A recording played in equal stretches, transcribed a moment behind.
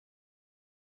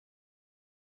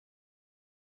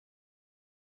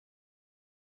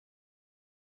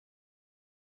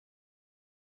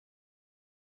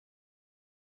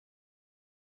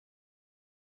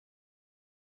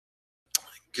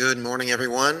Good morning,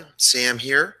 everyone. Sam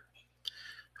here.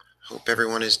 Hope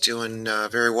everyone is doing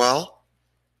very well.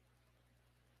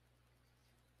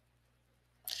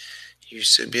 You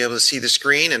should be able to see the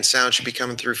screen and sound should be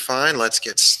coming through fine. Let's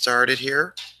get started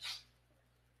here.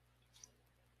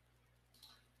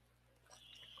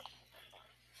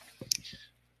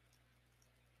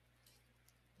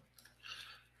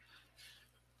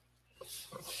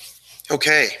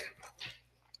 Okay.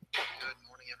 Good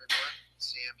morning, everyone.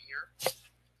 Sam here. Hope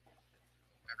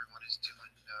everyone is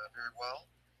doing very well.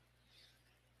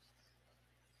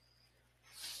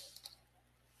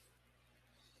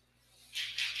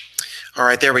 All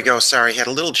right, there we go. Sorry, had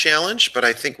a little challenge, but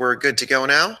I think we're good to go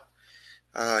now.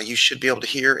 You should be able to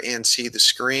hear and see the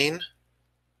screen.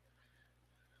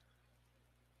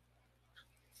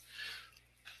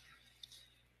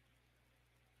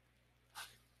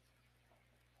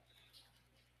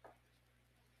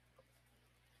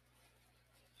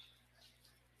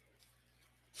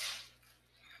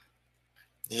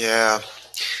 Yeah,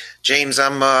 James,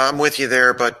 I'm with you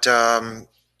there, but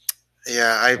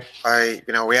yeah,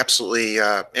 we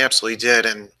absolutely did,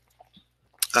 and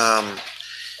I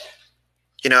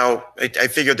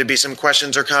figured there'd be some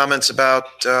questions or comments about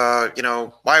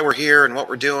why we're here and what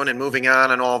we're doing and moving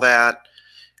on and all that,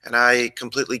 and I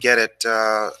completely get it.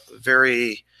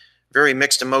 Very, very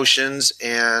mixed emotions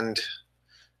and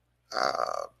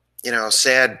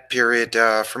sad period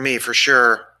for me for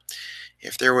sure.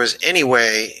 If there was any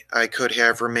way I could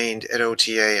have remained at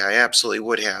OTA, I absolutely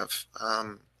would have.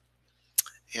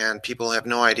 And people have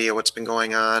no idea what's been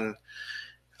going on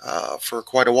for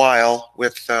quite a while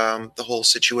with the whole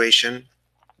situation.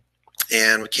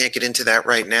 And we can't get into that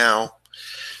right now.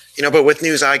 But with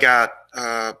news I got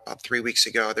about 3 weeks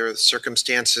ago, the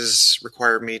circumstances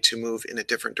required me to move in a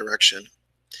different direction.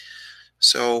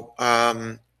 So,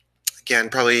 again,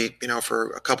 probably,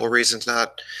 for a couple of reasons,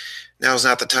 now's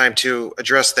not the time to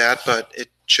address that, but it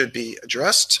should be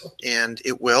addressed, and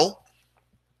it will.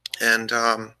 And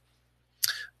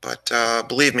but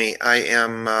believe me, I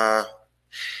am.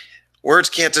 Words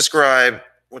can't describe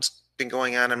what's been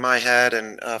going on in my head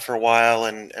and for a while,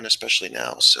 and especially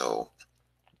now. So,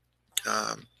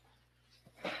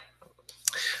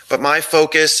 but my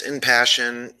focus and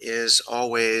passion is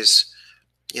always,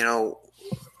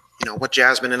 what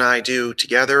Jasmine and I do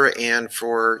together and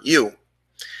for you.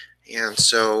 And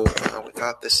so we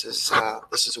thought this is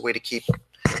a way to keep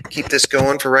this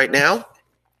going for right now.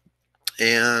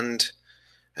 And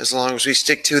as long as we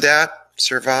stick to that,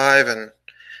 survive, and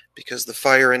because the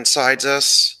fire inside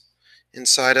us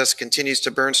continues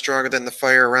to burn stronger than the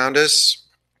fire around us.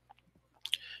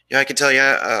 I can tell you,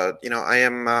 I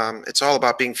am. It's all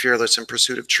about being fearless in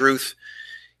pursuit of truth,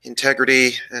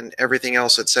 integrity, and everything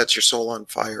else that sets your soul on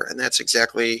fire. And that's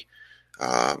exactly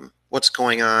what's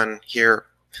going on here.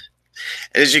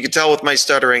 And as you can tell with my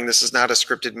stuttering, this is not a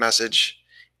scripted message.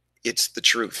 It's the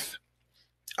truth.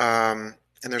 And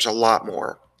there's a lot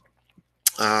more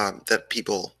that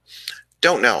people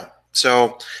don't know.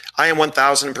 So I am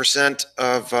 1,000%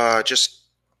 of just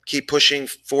keep pushing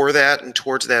for that and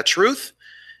towards that truth.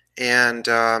 And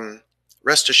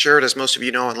rest assured, as most of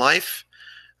you know in life,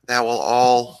 that will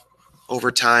all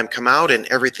over time come out and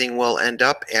everything will end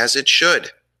up as it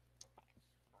should.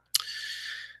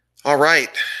 All right.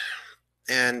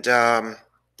 And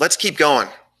let's keep going.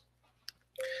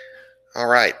 All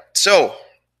right. So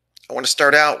I want to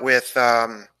start out with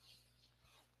the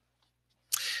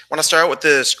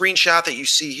screenshot that you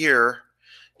see here,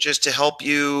 just to help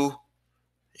you,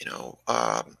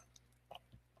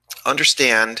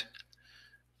 understand,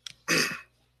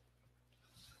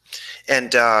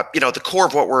 and the core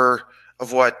of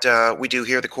what we do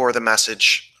here, the core of the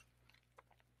message,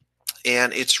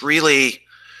 and it's really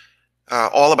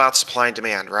all about supply and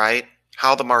demand, right?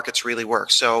 How the markets really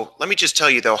work. So let me just tell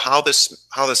you though how this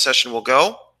session will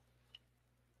go.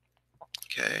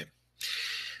 Okay.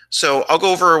 So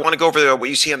want to go over what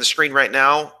you see on the screen right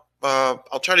now.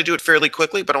 I'll try to do it fairly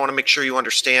quickly, but I want to make sure you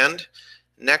understand.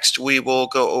 Next, we will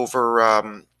go over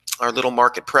our little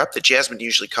market prep that Jasmine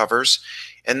usually covers.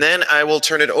 And then I will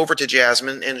turn it over to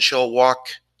Jasmine, and she'll walk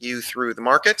you through the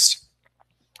markets,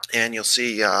 and you'll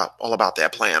see all about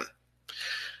that plan.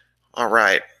 All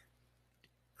right.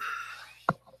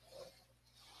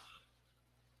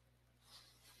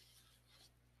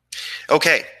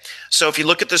 Okay, so if you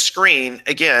look at the screen,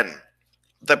 again,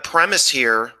 the premise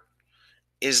here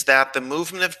is that the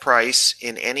movement of price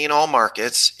in any and all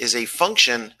markets is a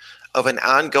function of an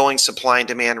ongoing supply and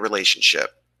demand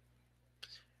relationship,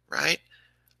 right?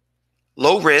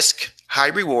 Low risk, high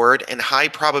reward, and high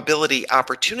probability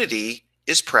opportunity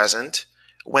is present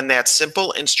when that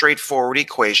simple and straightforward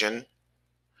equation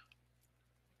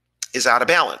is out of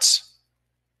balance.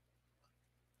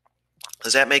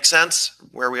 Does that make sense?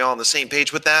 Were we all on the same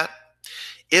page with that?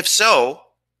 If so,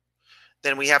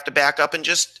 then we have to back up and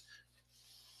just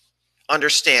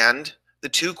understand the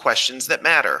two questions that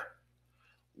matter.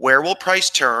 Where will price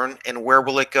turn and where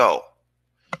will it go?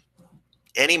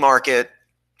 Any market,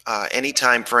 any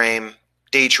time frame,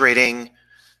 day trading,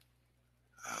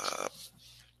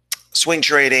 swing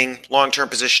trading, long-term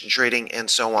position trading, and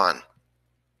so on.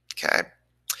 Okay.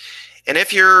 And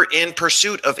if you're in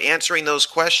pursuit of answering those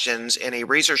questions and a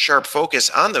razor-sharp focus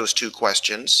on those two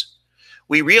questions,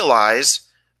 we realize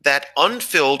that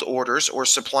unfilled orders or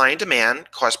supply and demand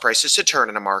cause prices to turn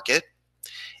in a market,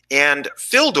 and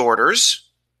filled orders,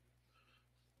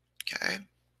 okay,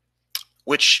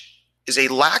 which is a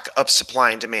lack of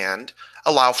supply and demand,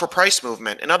 allow for price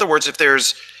movement. In other words, if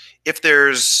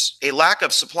there's a lack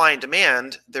of supply and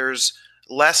demand, there's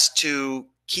less to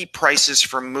keep prices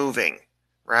from moving,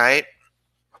 right?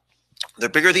 The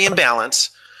bigger the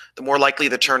imbalance, the more likely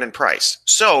the turn in price.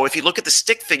 So if you look at the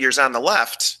stick figures on the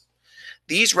left,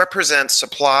 these represent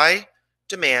supply,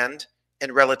 demand,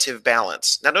 and relative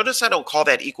balance. Now notice I don't call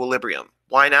that equilibrium.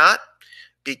 Why not?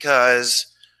 Because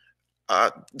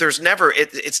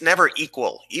it's never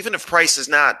equal. Even if price is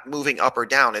not moving up or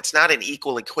down, it's not an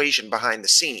equal equation behind the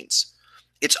scenes.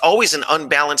 It's always an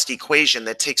unbalanced equation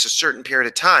that takes a certain period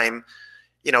of time,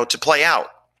 to play out,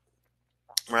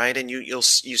 right? And you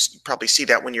probably see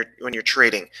that when you're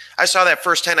trading. I saw that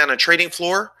firsthand on a trading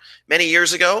floor many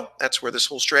years ago. That's where this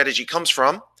whole strategy comes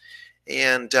from.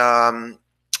 And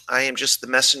I am just the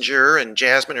messenger, and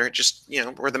Jasmine are just,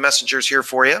 we're the messengers here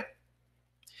for you.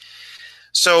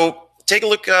 So take a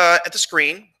look at the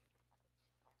screen.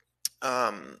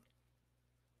 The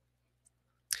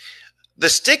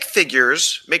stick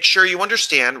figures, make sure you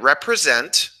understand,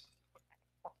 represent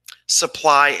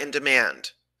supply and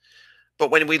demand.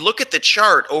 But when we look at the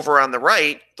chart over on the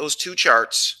right, those two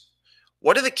charts,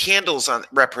 what do the candles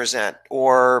represent,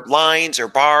 or lines or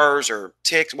bars or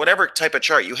ticks, whatever type of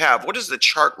chart you have? What does the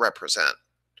chart represent?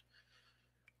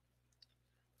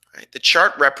 Right? The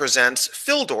chart represents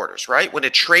filled orders, right? When a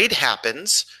trade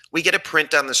happens, we get a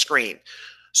print on the screen.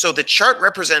 So the chart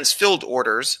represents filled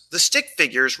orders. The stick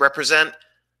figures represent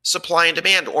supply and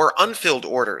demand, or unfilled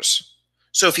orders.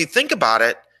 So if you think about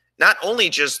it, not only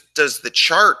just does the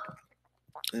chart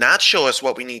not show us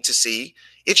what we need to see,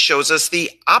 it shows us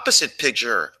the opposite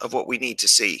picture of what we need to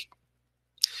see.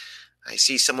 I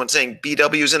see someone saying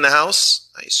BW's in the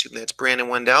house. I assume that's Brandon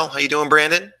Wendell. How you doing,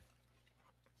 Brandon?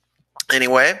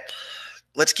 Anyway,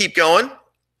 let's keep going.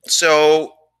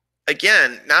 So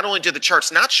again, not only do the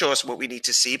charts not show us what we need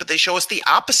to see, but they show us the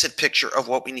opposite picture of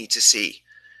what we need to see.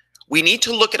 We need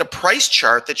to look at a price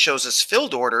chart that shows us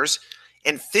filled orders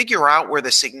and figure out where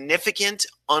the significant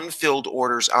unfilled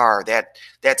orders are,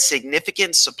 that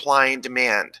significant supply and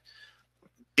demand.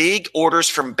 Big orders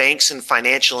from banks and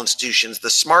financial institutions, the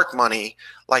smart money,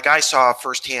 like I saw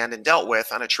firsthand and dealt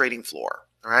with on a trading floor.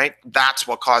 All right, that's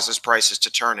what causes prices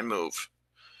to turn and move.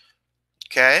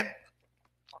 Okay,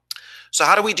 so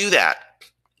how do we do that?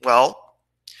 Well,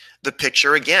 the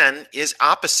picture again is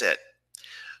opposite.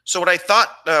 So what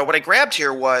I grabbed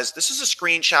here was, this is a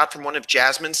screenshot from one of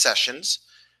Jasmine's sessions.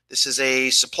 This is a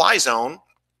supply zone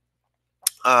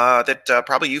that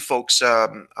probably you folks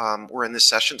were in this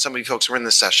session. Some of you folks were in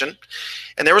this session,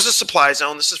 and there was a supply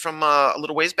zone. This is from a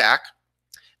little ways back.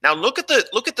 Now look at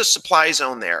the supply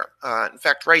zone there. In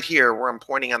fact, right here where I'm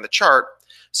pointing on the chart,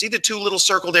 see the two little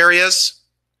circled areas?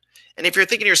 And if you're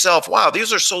thinking to yourself, wow,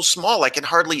 these are so small, I can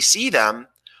hardly see them.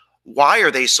 Why are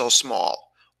they so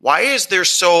small? Why is there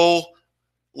such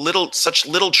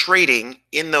little trading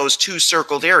in those two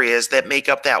circled areas that make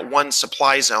up that one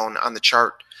supply zone on the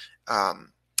chart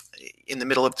in the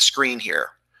middle of the screen here?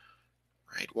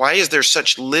 Right? Why is there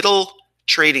such little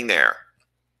trading there?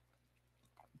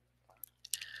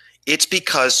 It's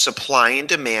because supply and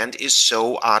demand is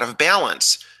so out of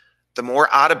balance. The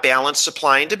more out of balance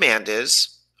supply and demand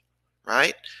is,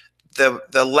 right,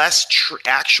 the less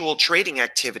actual trading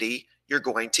activity you're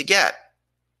going to get.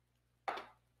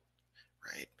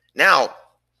 Right? Now,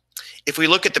 if we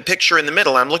look at the picture in the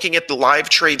middle, I'm looking at the live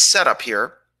trade setup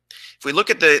here. If we look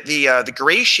at the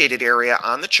gray shaded area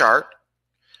on the chart,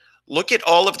 look at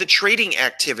all of the trading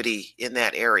activity in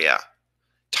that area.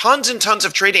 Tons and tons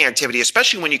of trading activity,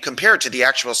 especially when you compare it to the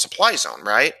actual supply zone,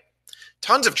 right?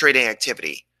 Tons of trading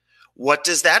activity. What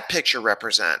does that picture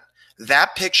represent?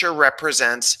 That picture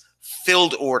represents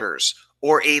filled orders,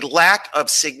 or a lack of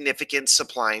significant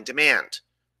supply and demand,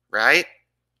 right?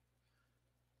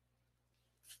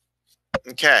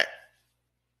 Okay.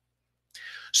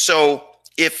 So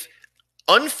if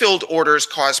Unfilled orders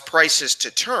cause prices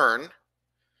to turn.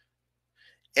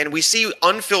 And we see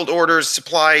unfilled orders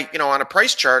supply, on a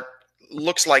price chart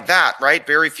looks like that, right?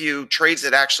 Very few trades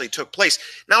that actually took place.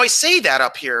 Now I say that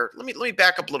up here. Let me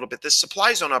back up a little bit. This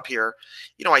supply zone up here,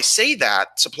 I say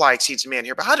that supply exceeds demand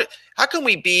here, but how can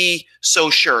we be so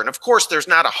sure? And of course, there's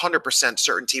not 100%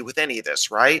 certainty with any of this,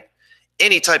 right?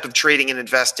 Any type of trading and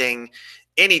investing,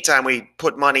 anytime we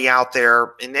put money out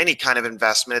there in any kind of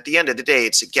investment, at the end of the day,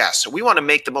 it's a guess. So we want to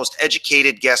make the most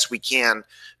educated guess we can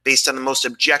based on the most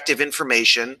objective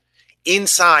information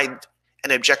inside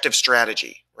an objective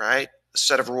strategy, right? A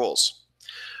set of rules.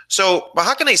 So, but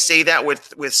how can I say that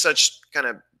with such kind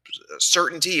of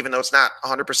certainty, even though it's not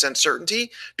 100%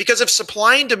 certainty? Because if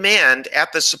supply and demand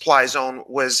at the supply zone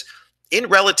was in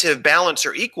relative balance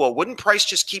or equal, wouldn't price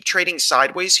just keep trading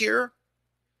sideways here?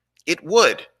 It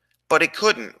would, but it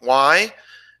couldn't. Why?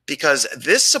 Because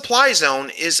this supply zone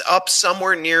is up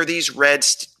somewhere near these red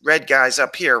guys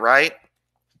up here, right?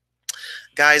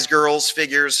 Guys, girls,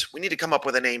 figures. We need to come up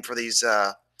with a name for these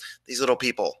little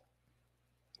people.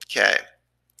 Okay.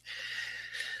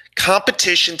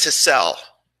 Competition to sell.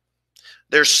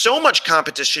 There's so much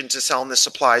competition to sell in the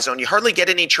supply zone, you hardly get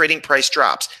any trading price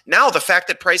drops. Now, the fact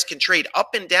that price can trade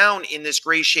up and down in this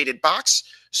gray shaded box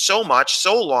so much,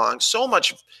 so long, so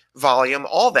much volume,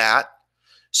 all that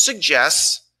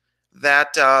suggests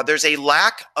that there's a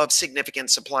lack of significant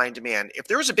supply and demand. If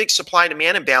there was a big supply and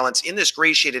demand imbalance in this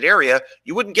gray shaded area,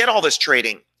 you wouldn't get all this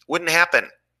trading. Wouldn't happen,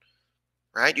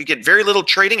 right? You get very little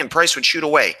trading and price would shoot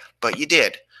away, but you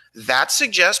did. That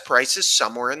suggests price is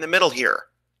somewhere in the middle here.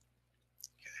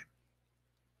 Okay.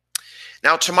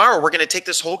 Now, tomorrow, we're going to take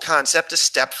this whole concept a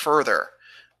step further,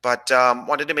 but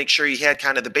wanted to make sure you had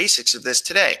kind of the basics of this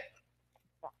today.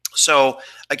 So,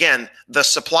 again, the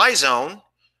supply zone,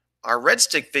 our red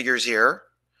stick figures here,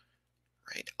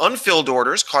 right? Unfilled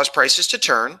orders cause prices to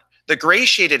turn. The gray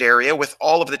shaded area with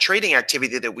all of the trading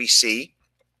activity that we see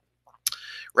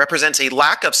represents a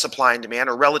lack of supply and demand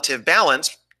or relative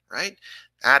balance, right?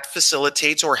 That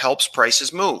facilitates or helps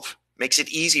prices move, makes it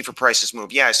easy for prices to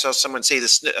move. Yeah, I saw someone say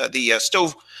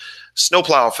the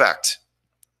snowplow effect.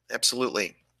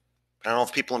 Absolutely. I don't know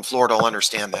if people in Florida will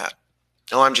understand that.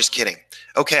 No, I'm just kidding.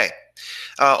 Okay.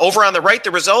 Over on the right, the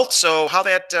results. So how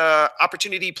that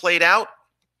opportunity played out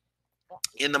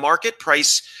in the market.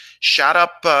 Price shot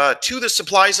up to the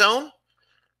supply zone.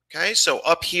 Okay, so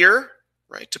up here,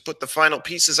 right, to put the final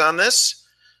pieces on this,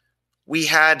 we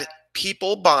had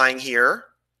people buying here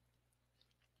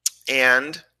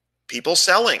and people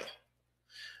selling.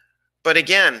 But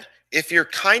again, if you're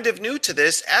kind of new to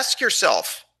this, ask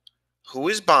yourself, who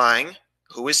is buying,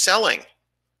 who is selling?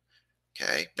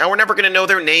 Okay. Now, we're never going to know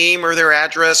their name or their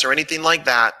address or anything like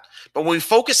that. But when we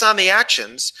focus on the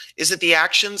actions, is it the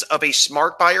actions of a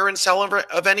smart buyer and seller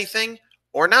of anything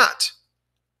or not?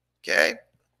 Okay.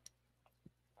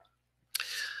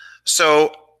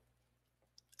 So,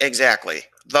 exactly.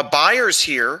 The buyers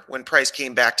here, when price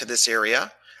came back to this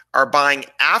area, are buying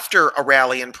after a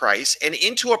rally in price and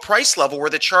into a price level where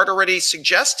the chart already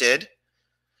suggested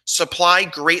supply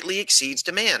greatly exceeds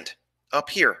demand up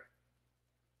here.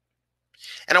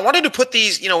 And I wanted to put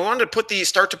these,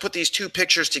 start to put these two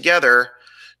pictures together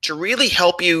to really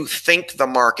help you think the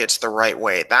markets the right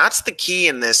way. That's the key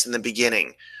in this in the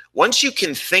beginning. Once you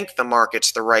can think the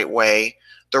markets the right way,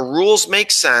 the rules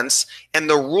make sense, and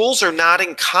the rules are not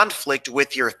in conflict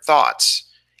with your thoughts.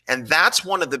 And that's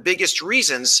one of the biggest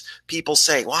reasons people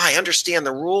say, well, I understand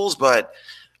the rules, but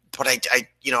I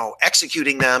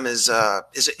executing them is a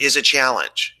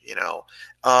challenge,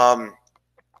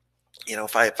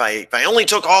 if I only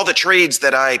took all the trades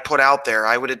that I put out there,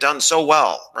 I would have done so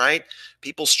well, right?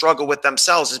 People struggle with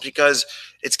themselves is because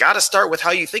it's got to start with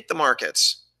how you think the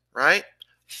markets, right?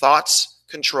 Thoughts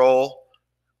control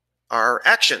our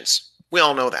actions. We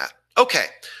all know that. Okay,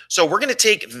 so we're going to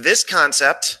take this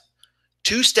concept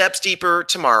 2 steps deeper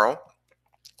tomorrow,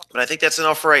 but I think that's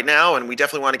enough for right now, and we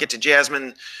definitely want to get to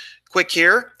Jasmine quick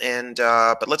here, and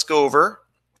but let's go over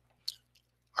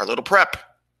our little prep.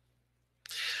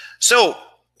 So,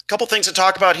 a couple things to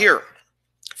talk about here.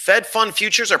 Fed fund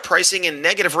futures are pricing in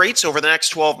negative rates over the next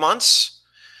 12 months.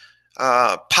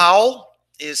 Powell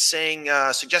is saying,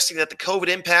 suggesting that the COVID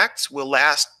impacts will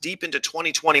last deep into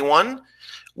 2021,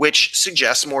 which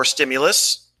suggests more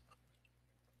stimulus.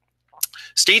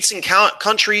 States and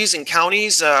countries and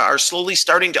counties are slowly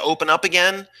starting to open up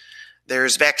again.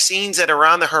 There's vaccines that are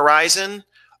on the horizon.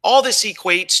 All this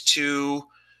equates to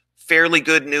fairly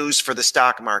good news for the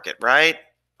stock market, right?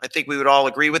 I think we would all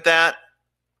agree with that.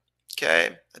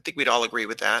 Okay, I think we'd all agree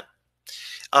with that.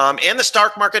 And the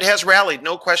stock market has rallied,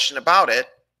 no question about it.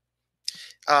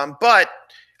 But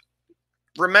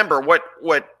remember what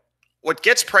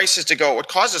gets prices to go, what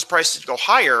causes prices to go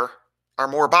higher are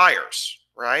more buyers,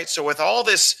 right? So with all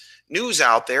this news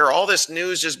out there, all this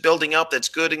news just building up that's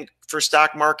good for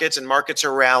stock markets and markets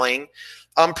are rallying,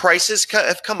 prices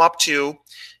have come up to,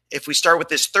 if we start with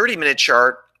this 30-minute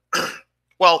chart,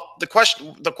 well, the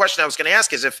question I was going to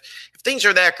ask is if things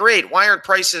are that great, why aren't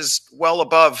prices well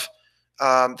above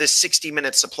this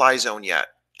 60-minute supply zone yet?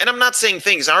 And I'm not saying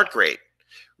things aren't great.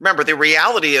 Remember, the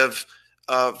reality of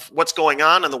what's going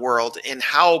on in the world and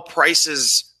how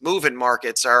prices move in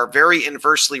markets are very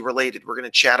inversely related. We're going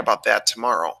to chat about that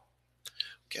tomorrow.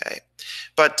 Okay.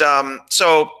 But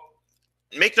so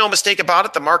make no mistake about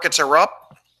it, the markets are up.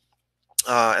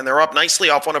 And they're up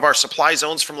nicely off one of our supply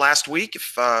zones from last week,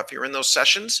 if you're in those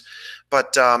sessions.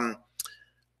 But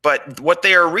what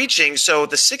they are reaching, so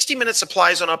the 60-minute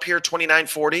supply zone up here,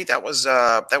 29.40, that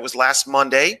was last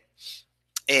Monday.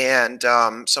 And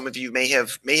some of you may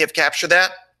have captured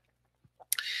that.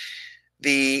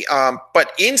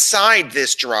 But inside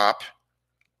this drop,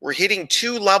 we're hitting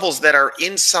two levels that are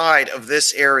inside of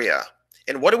this area.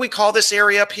 And what do we call this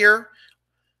area up here?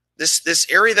 This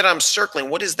area that I'm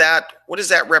circling, what does that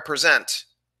represent?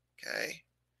 Okay.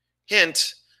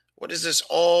 Hint, what does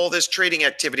all this trading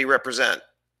activity represent?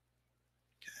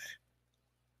 Okay.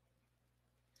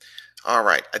 All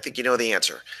right, I think you know the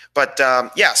answer. But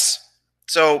yes,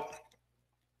 so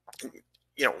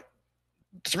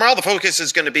tomorrow the focus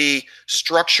is going to be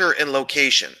structure and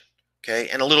location. Okay,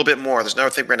 and a little bit more. There's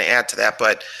another thing we're going to add to that.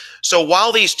 But so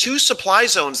while these two supply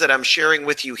zones that I'm sharing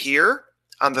with you here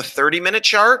on the 30-minute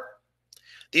chart,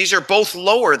 these are both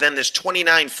lower than this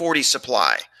 29.40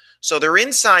 supply. So they're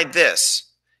inside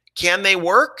this. Can they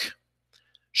work?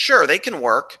 Sure, they can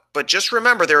work. But just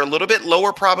remember, they're a little bit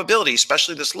lower probability,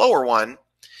 especially this lower one.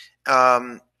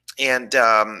 They're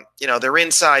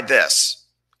inside this.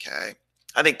 Okay,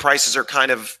 I think prices are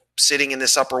kind of sitting in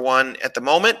this upper one at the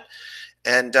moment.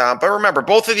 And but remember,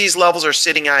 both of these levels are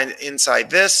sitting inside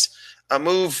this. A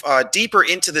move deeper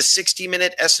into the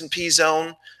 60-minute S&P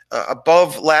zone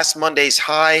above last Monday's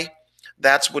high,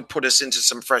 that's would put us into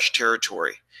some fresh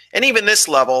territory. And even this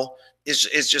level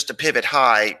is just a pivot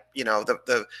high.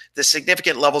 The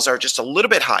significant levels are just a little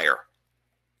bit higher.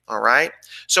 All right.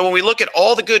 So when we look at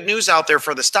all the good news out there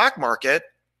for the stock market,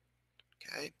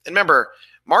 okay, and remember,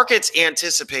 markets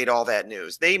anticipate all that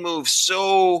news. They move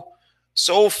so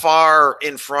far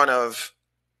in front of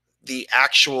the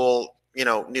actual,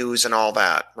 news and all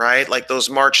that, right? Like those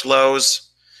March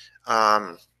lows,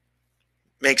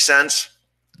 make sense?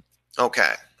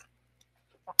 Okay.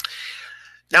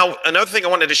 Now, another thing I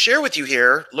wanted to share with you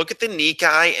here, look at the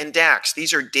Nikkei and DAX.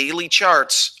 These are daily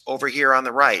charts over here on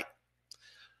the right.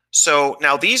 So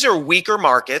now these are weaker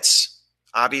markets,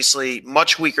 obviously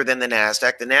much weaker than the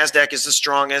NASDAQ. The NASDAQ is the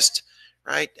strongest,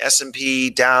 right? S&P,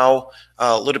 Dow,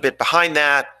 a little bit behind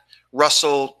that.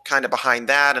 Russell kind of behind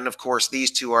that. And of course,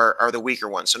 these two are the weaker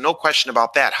ones. So no question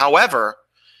about that. However,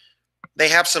 they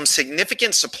have some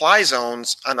significant supply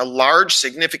zones on a large,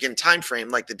 significant time frame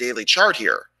like the daily chart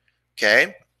here.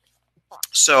 Okay.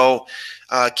 So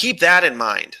keep that in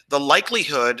mind. The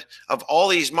likelihood of all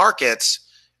these markets,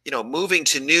 moving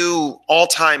to new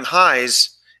all-time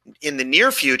highs in the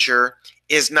near future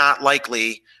is not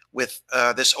likely with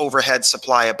this overhead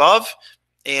supply above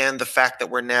and the fact that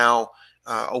we're now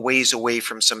a ways away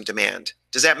from some demand.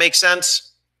 Does that make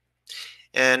sense?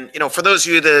 And, for those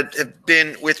of you that have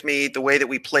been with me, the way that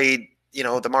we played,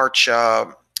 the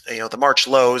March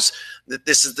lows,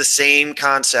 this is the same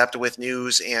concept with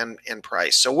news and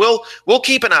price. So we'll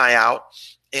keep an eye out,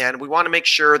 and we want to make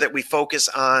sure that we focus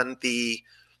on the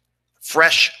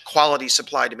fresh quality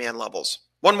supply demand levels.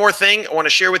 One more thing I want to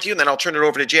share with you, and then I'll turn it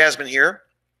over to Jasmine here.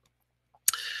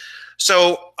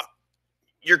 So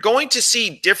you're going to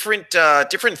see different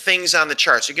things on the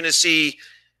charts. You're going to see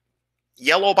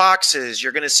yellow boxes.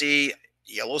 You're going to see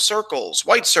yellow circles,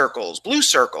 white circles, blue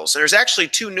circles. And there's actually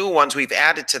two new ones we've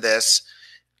added to this.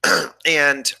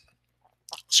 And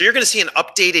so you're going to see an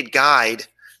updated guide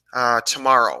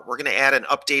tomorrow. We're going to add an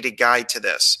updated guide to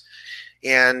this.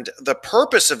 And the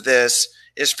purpose of this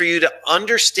is for you to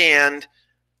understand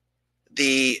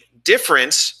the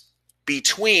difference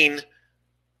between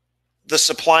the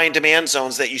supply and demand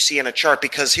zones that you see in a chart.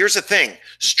 Because here's the thing,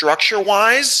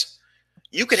 structure-wise,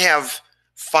 you could have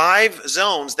 5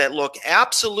 zones that look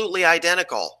absolutely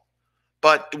identical,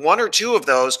 but one or two of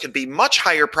those could be much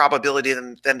higher probability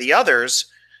than the others,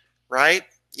 right?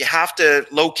 You have to,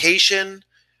 location,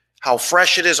 how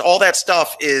fresh it is, all that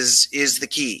stuff is the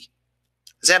key.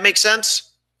 Does that make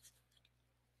sense?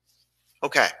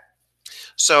 Okay.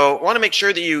 So I want to make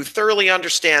sure that you thoroughly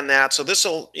understand that. So this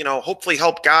will, hopefully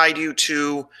help guide you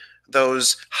to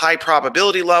those high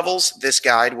probability levels. This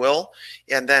guide will,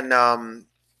 and then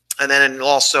it'll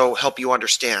also help you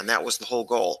understand. That was the whole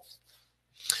goal.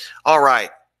 All right,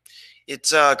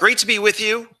 it's great to be with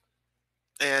you,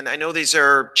 and I know these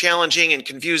are challenging and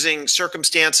confusing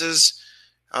circumstances,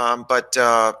 but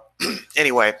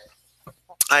anyway,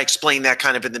 I explained that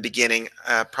kind of in the beginning.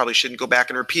 Probably shouldn't go back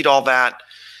and repeat all that.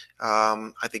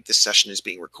 I think this session is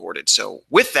being recorded. So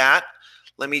with that,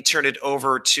 let me turn it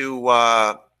over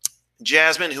to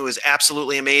Jasmine, who is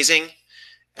absolutely amazing,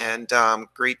 and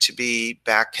great to be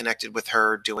back connected with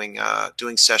her, doing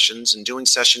sessions and doing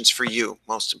sessions for you,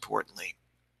 most importantly.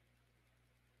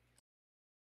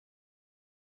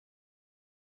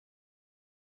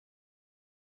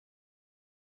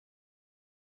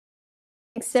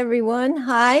 Thanks, everyone.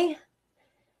 Hi.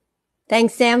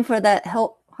 Thanks, Sam, for that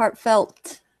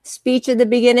heartfelt speech at the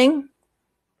beginning.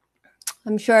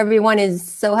 I'm sure everyone is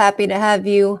so happy to have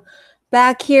you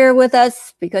back here with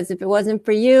us, because if it wasn't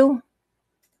for you,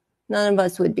 none of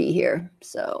us would be here.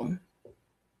 So,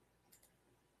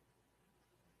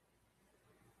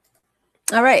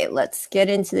 all right, let's get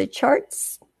into the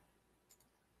charts.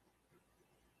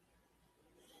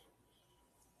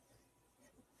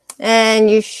 And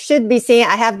you should be seeing,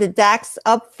 I have the DAX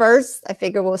up first. I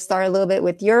figure we'll start a little bit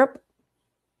with Europe.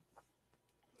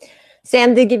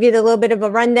 Sam did give you a little bit of a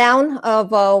rundown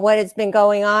of what has been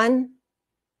going on.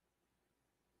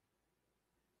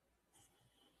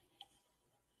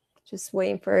 Just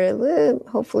waiting for a little,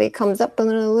 hopefully it comes up a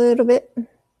little bit.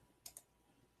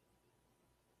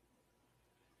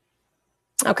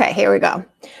 Okay, here we go.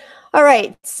 All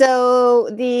right, so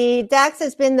the DAX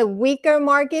has been the weaker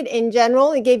market in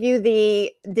general. It gave you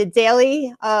the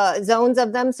daily zones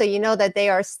of them, so you know that they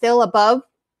are still above.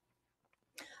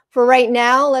 For right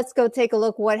now, let's go take a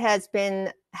look what has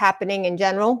been happening in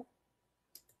general.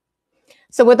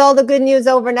 So with all the good news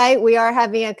overnight, we are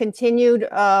having a continued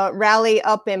rally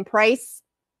up in price,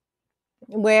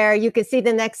 where you can see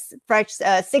the next fresh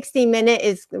 60-minute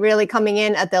is really coming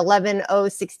in at the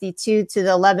 11.062 to the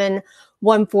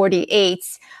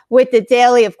 11.148. With the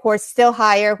daily, of course, still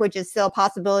higher, which is still a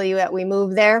possibility that we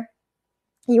move there.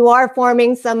 You are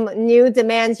forming some new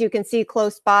demands you can see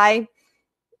close by,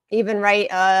 even right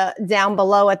down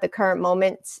below at the current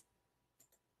moment,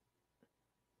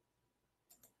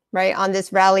 right on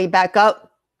this rally back up.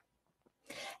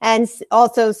 And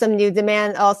also some new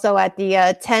demand also at the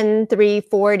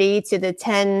 10.340 to the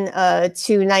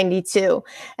 10.292.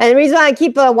 And the reason why I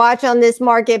keep a watch on this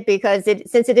market, because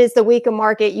since it is the weaker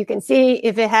market, you can see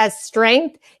if it has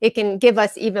strength, it can give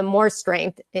us even more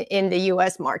strength in the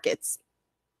US markets.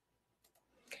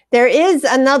 There is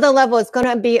another level it's going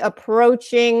to be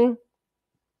approaching.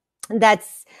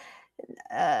 That's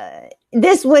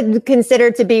this would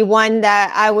consider to be one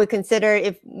that I would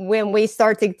consider when we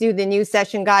start to do the new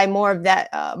session guide, more of that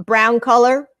brown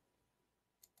color.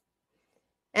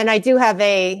 And I do have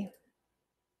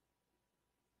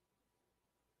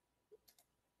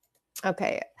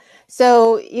okay.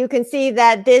 So you can see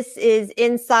that this is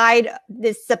inside,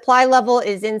 this supply level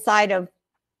is inside of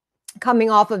coming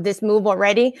off of this move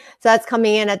already. So that's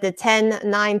coming in at the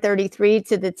 10.933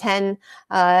 to the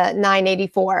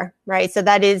 10.984, right? So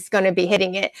that is going to be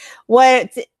hitting it.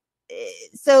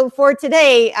 So for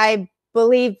today, I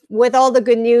believe with all the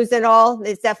good news and all,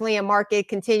 it's definitely a market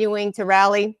continuing to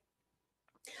rally.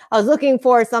 I was looking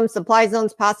for some supply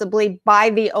zones possibly by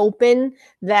the open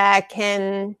that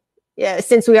can,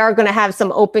 since we are going to have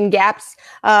some open gaps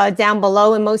down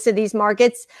below in most of these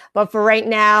markets. But for right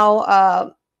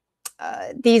now,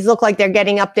 these look like they're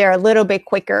getting up there a little bit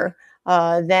quicker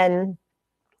than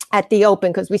at the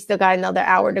open, because we still got another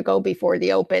hour to go before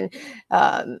the open.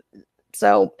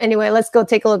 So anyway, let's go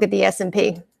take a look at the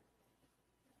S&P.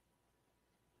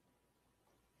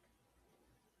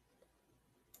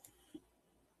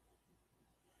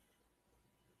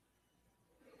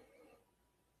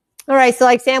 All right, so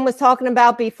like Sam was talking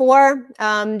about before,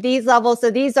 these levels, so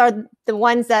these are the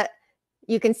ones that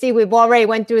you can see we've already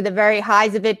went through the very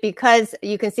highs of it, because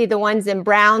you can see the ones in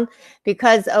brown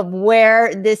because of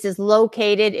where this is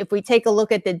located. If we take a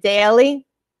look at the daily,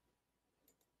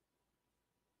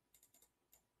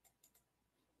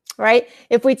 right?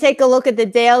 If we take a look at the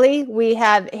daily, we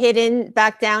have hidden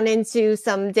back down into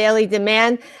some daily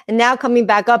demand and now coming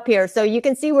back up here. So you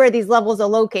can see where these levels are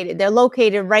located. They're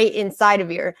located right inside of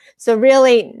here. So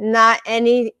really not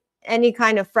any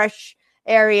kind of fresh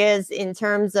areas in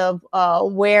terms of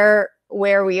where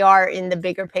we are in the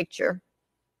bigger picture.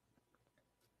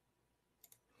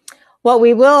 What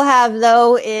we will have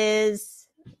though is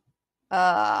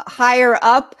higher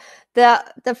up.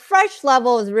 The fresh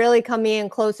level is really coming in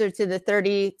closer to the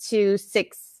 32.6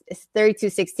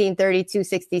 32.16,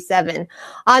 32.67.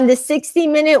 On the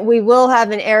 60-minute, we will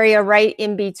have an area right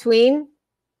in between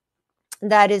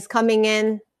that is coming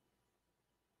in.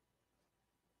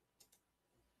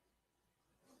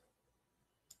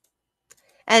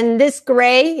 And this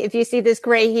gray, if you see this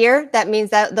gray here, that means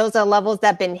that those are levels that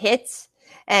have been hit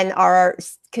and are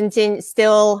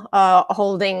still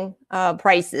holding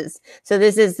prices. So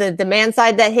this is the demand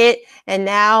side that hit, and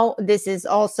now this is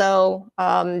also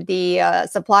the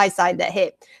supply side that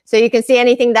hit. So you can see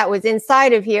anything that was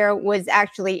inside of here was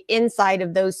actually inside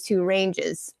of those two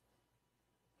ranges.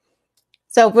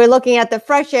 So if we're looking at the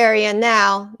fresh area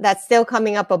now, that's still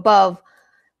coming up above,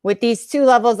 with these two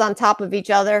levels on top of each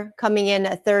other, coming in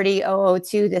at 30.002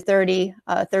 to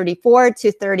 30.34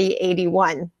 to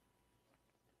 30.81.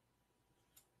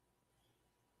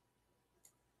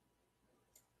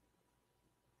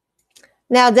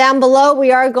 Now down below,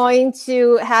 we are going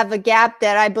to have a gap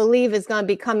that I believe is going to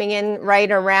be coming in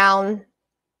right around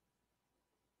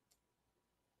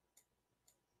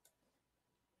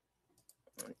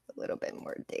a little bit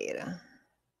more data.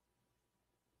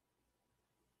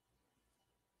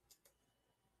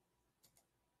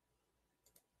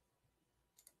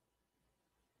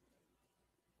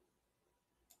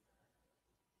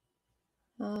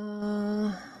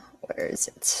 Where is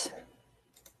it?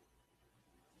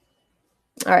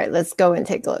 All right, let's go and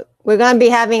take a look. We're going to be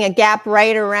having a gap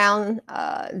right around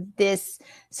this.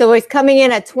 So it's coming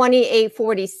in at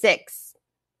 28.46.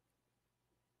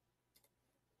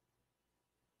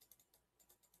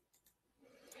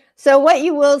 So what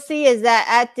you will see is that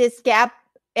at this gap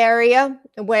area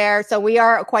where, so we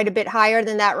are quite a bit higher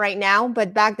than that right now,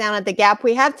 but back down at the gap,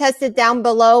 we have tested down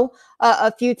below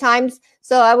a few times.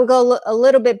 So I would go a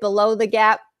little bit below the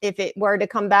gap if it were to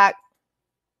come back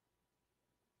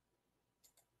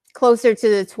closer to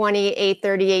the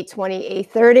 28.38,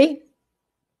 28.30.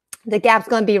 The gap's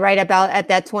going to be right about at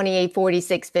that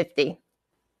 28.46.50.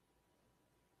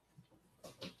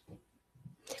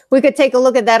 We could take a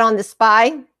look at that on the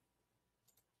SPY.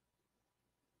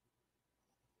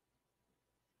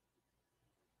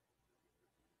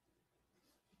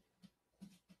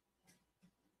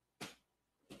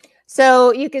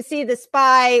 So you can see the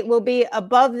SPY will be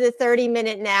above the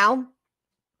 30-minute now.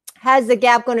 Has the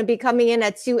gap going to be coming in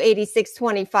at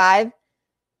 286.25.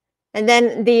 And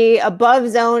then the above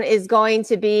zone is going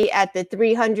to be at the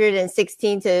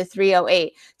 316 to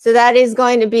 308. So that is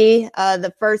going to be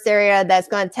the first area that's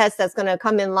going to test, that's going to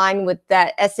come in line with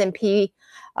that S&P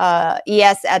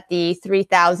ES at the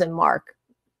 3,000 mark.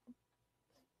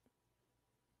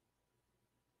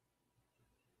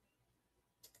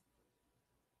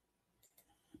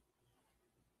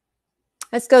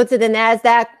 Let's go to the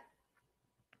NASDAQ.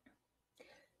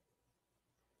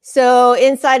 So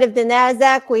inside of the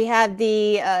NASDAQ, we have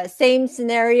the same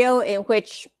scenario in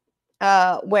which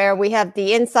where we have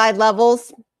the inside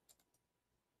levels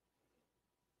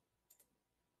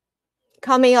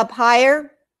coming up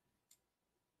higher.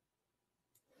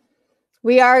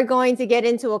 We are going to get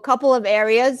into a couple of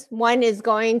areas. One is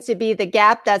going to be the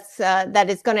gap that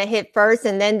is going to hit first,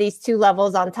 and then these two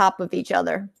levels on top of each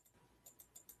other.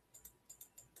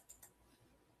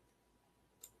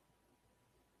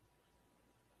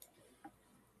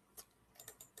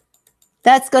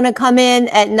 That's going to come in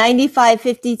at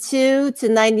 95.52 to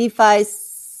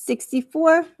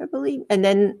 95.64, I believe. And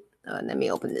then let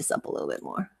me open this up a little bit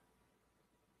more.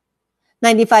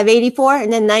 95.84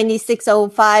 and then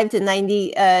 96.05 to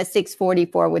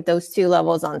 96.44 with those two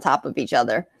levels on top of each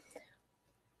other.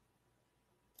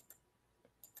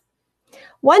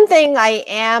 One thing I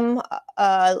am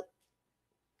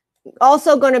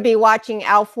also going to be watching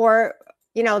out for,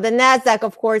 you know, the NASDAQ,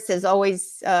 of course, has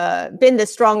always been the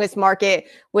strongest market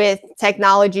with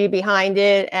technology behind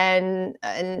it, and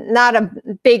not a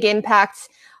big impact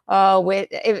with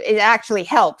it actually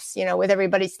helps, you know, with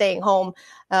everybody staying home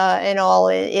and all.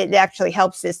 It actually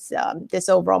helps this this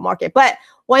overall market. But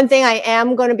one thing I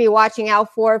am going to be watching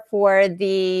out for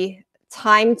the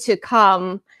time to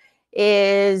come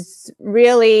is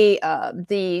really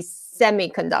the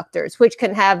semiconductors, which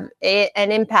can have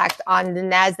an impact on the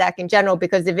NASDAQ in general,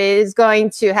 because if it is going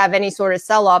to have any sort of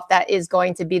sell-off, that is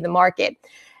going to be the market.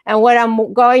 And what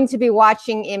I'm going to be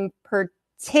watching in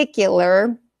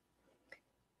particular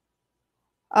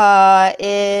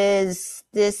is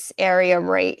this area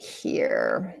right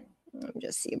here. Let me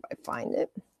just see if I find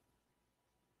it.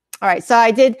 All right, so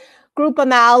I did group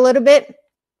them out a little bit,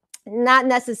 not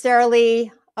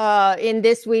necessarily in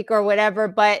this week or whatever,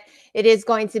 but it is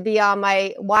going to be on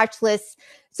my watch list.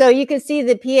 So you can see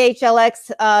the PHLX,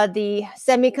 the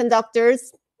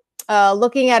semiconductors,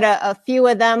 looking at a few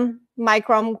of them,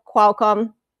 Micron,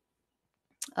 Qualcomm,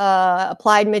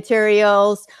 Applied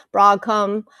Materials,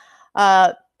 Broadcom.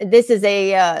 This is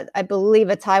a, I believe,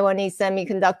 a Taiwanese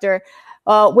semiconductor.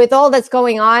 With all that's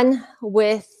going on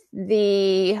with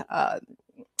the,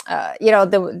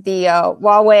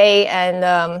 Huawei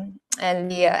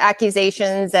and the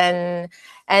accusations, and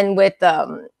with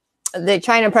the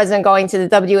China president going to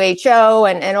the WHO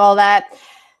and all that,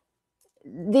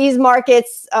 these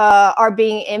markets are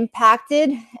being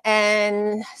impacted,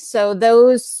 and so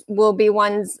those will be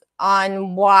ones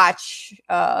on watch,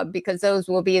 because those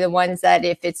will be the ones that,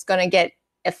 if it's going to get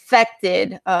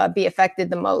affected, be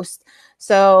affected the most.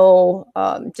 So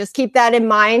just keep that in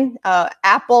mind.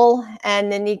 Apple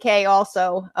and the Nikkei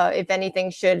also, if anything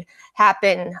should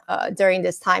happen during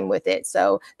this time with it.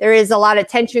 So there is a lot of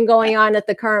tension going on at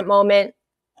the current moment,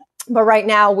 but right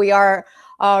now we are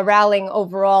rallying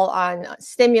overall on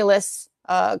stimulus,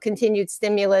 continued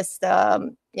stimulus,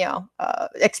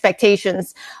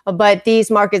 expectations. But these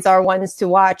markets are ones to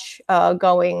watch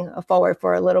going forward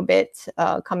for a little bit,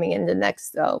 coming in the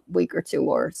next week or two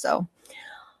or so.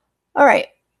 All right,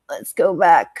 let's go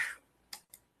back.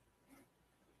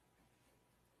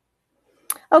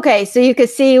 Okay, so you can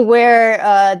see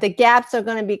where the gaps are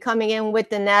going to be coming in with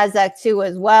the NASDAQ too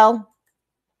as well.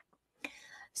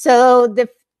 So the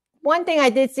one thing I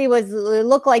did see was, it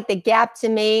looked like the gap to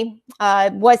me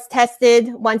was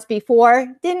tested once before.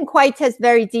 Didn't quite test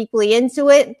very deeply into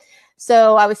it.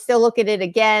 So I was still looking at it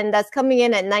again. That's coming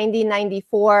in at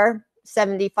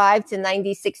 90.94.75 to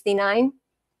 90.69.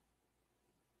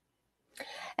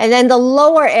 And then the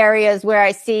lower areas where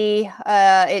I see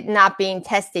it not being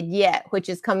tested yet, which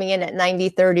is coming in at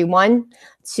 90.31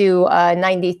 to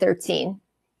 90.13.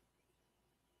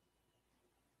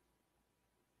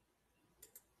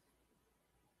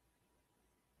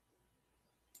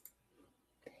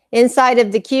 Inside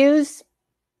of the Qs,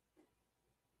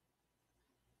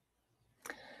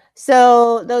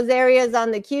 so those areas on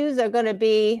the Qs are going to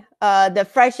be, the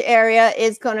fresh area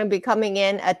is going to be coming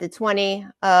in at the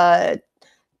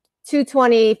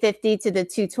 220.50 to the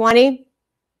 220.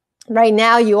 Right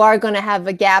now, you are going to have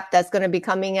a gap that's going to be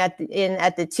coming in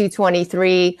at the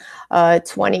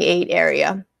 223.28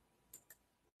 area.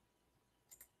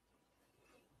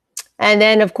 And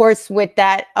then, of course, with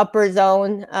that upper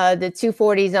zone, the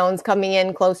 240 zones coming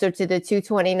in closer to the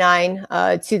 229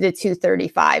 to the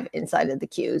 235 inside of the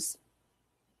Qs.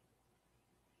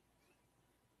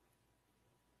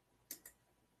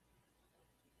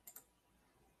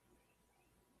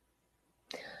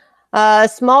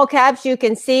 Small caps, you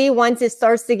can see once it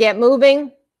starts to get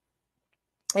moving,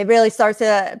 it really starts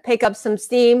to pick up some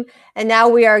steam. And now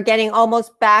we are getting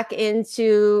almost back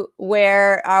into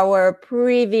where our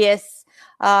previous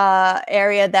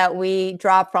area that we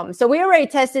dropped from. So we already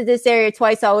tested this area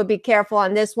twice, so I would be careful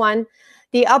on this one.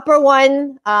 The upper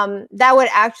one, that would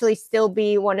actually still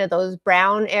be one of those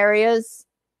brown areas.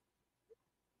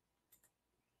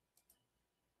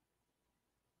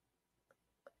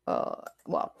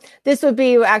 Well, this would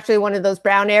be actually one of those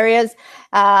brown areas,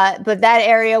 but that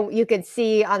area you can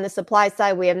see on the supply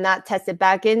side, we have not tested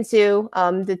back into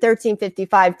the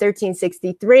 1355,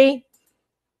 1363.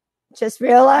 Just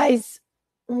realize,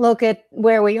 look at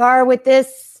where we are with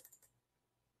this,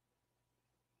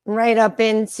 right up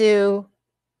into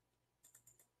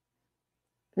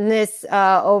this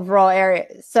overall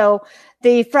area. So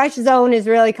the fresh zone is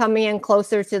really coming in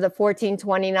closer to the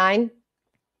 1429.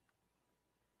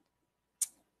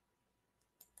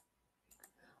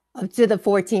 Up to the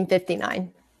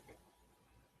 1459.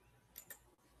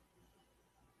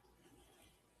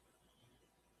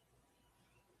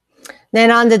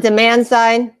 Then on the demand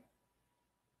side,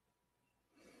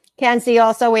 can see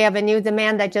also we have a new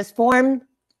demand that just formed,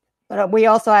 but we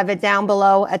also have it down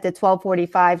below at the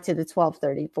 1245 to the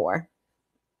 1234.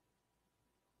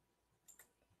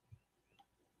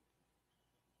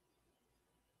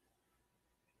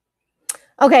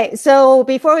 Okay, so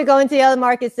before we go into the other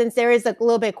markets, since there is a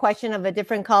little bit question of the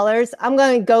different colors, I'm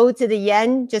going to go to the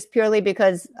yen just purely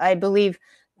because I believe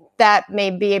that may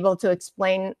be able to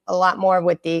explain a lot more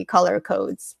with the color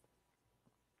codes.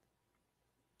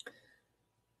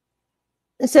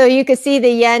 So you can see the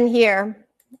yen here.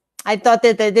 I thought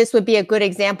that this would be a good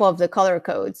example of the color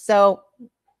codes. So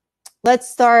let's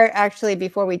start actually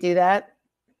before we do that.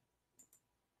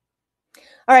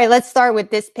 All right, let's start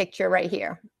with this picture right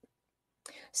here.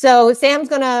 So Sam's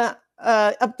going to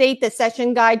update the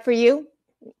session guide for you.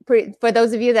 For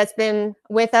those of you that's been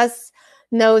with us,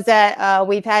 knows that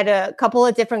we've had a couple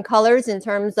of different colors in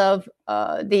terms of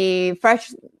the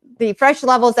fresh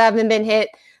levels that haven't been hit,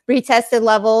 retested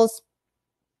levels,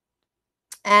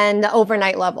 and the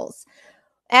overnight levels.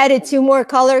 Added 2 more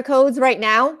color codes right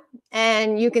now.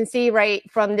 And you can see right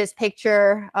from this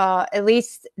picture, at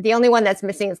least the only one that's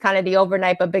missing is kind of the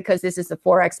overnight, but because this is the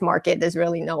Forex market, there's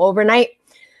really no overnight.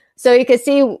 So you can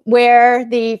see where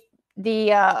the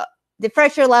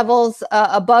pressure levels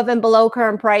above and below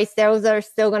current price, those are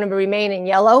still going to remain in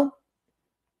yellow.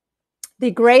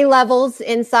 The gray levels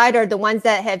inside are the ones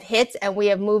that have hit and we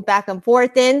have moved back and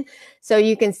forth in. So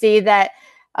you can see that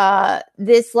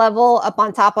this level up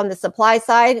on top on the supply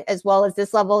side, as well as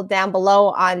this level down below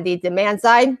on the demand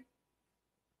side.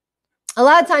 A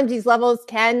lot of times these levels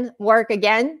can work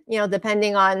again,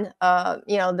 depending on,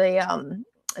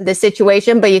 the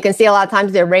situation, but you can see a lot of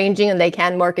times they're ranging and they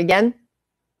can work again.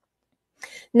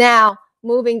 Now,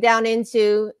 moving down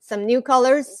into some new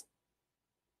colors.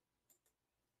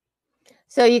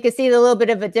 So you can see a little bit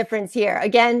of a difference here.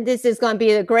 Again, this is going to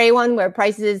be the gray one where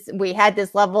prices, we had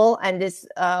this level and this,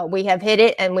 we have hit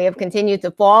it and we have continued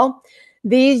to fall.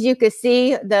 These you can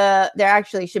see, there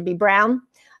actually should be brown,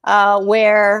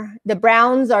 where the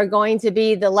browns are going to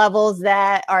be the levels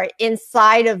that are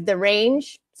inside of the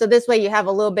range. So this way you have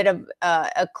a little bit of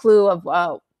a clue of,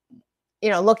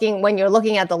 when you're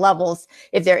looking at the levels,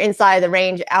 if they're inside the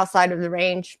range, outside of the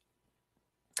range.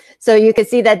 So you can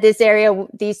see that this area,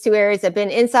 these two areas have been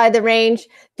inside the range.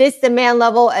 This demand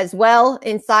level as well,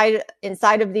 inside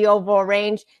of the overall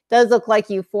range, does look like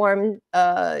you formed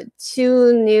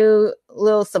two new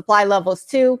little supply levels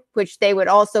too, which they would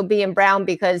also be in brown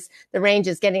because the range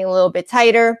is getting a little bit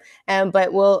tighter,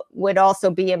 but would also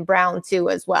be in brown too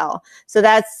as well. So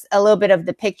that's a little bit of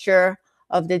the picture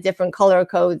of the different color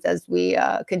codes as we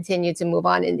continue to move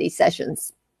on in these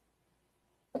sessions.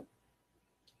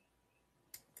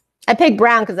 I picked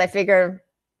brown because I figure,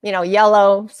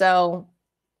 yellow, so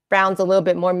brown's a little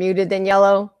bit more muted than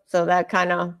yellow. So that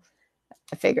kind of,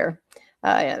 I figure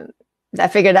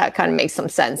that kind of makes some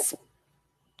sense.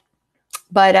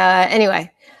 But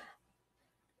anyway,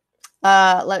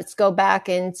 let's go back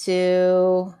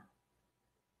into,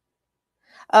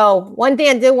 one thing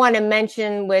I did want to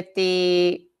mention with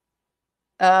the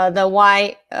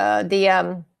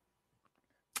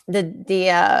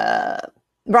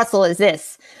Russell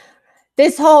is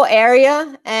this whole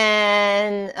area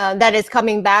and that is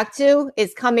coming back to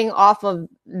is coming off of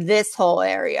this whole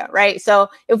area, right? So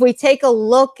if we take a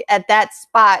look at that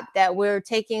spot that we're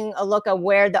taking a look at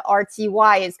where the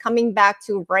RTY is coming back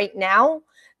to right now,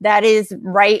 that is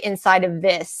right inside of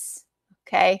this,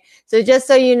 okay? So just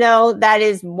so you know, that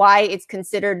is why it's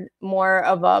considered more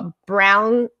of a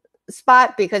brown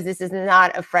spot, because this is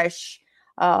not a fresh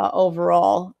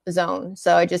overall zone.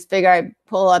 So I just figure I'd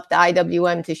pull up the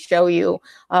IWM to show you,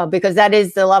 because that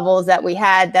is the levels that we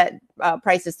had that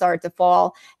prices started to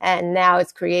fall, and now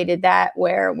it's created that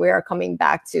where we're coming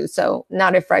back to. So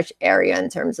not a fresh area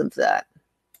in terms of that.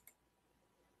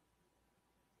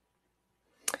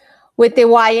 With the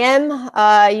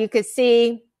YM, you could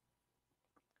see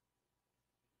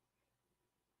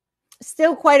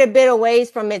still quite a bit of ways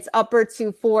from its upper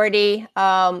 240.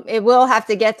 It will have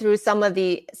to get through some of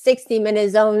the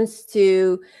 60-minute zones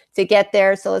to get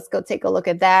there. So let's go take a look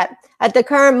at that. At the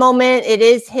current moment, it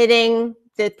is hitting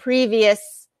the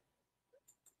previous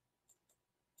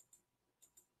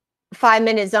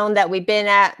 5-minute zone that we've been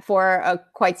at for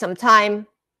quite some time.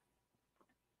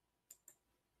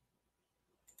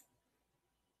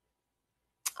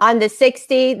 On the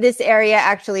 60, this area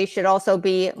actually should also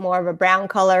be more of a brown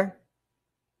color.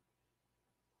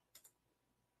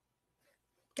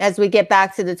 As we get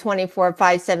back to the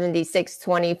 24,576,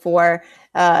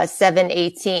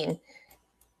 24,718.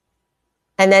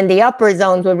 And then the upper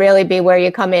zones would really be where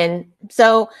you come in.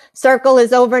 So circle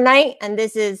is overnight, and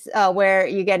this is where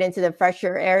you get into the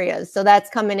fresher areas. So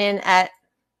that's coming in at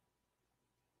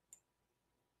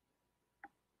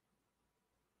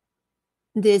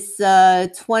this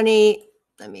 20,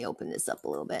 let me open this up a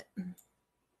little bit.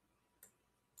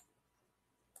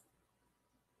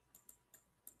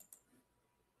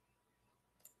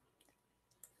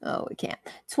 Oh, we can't.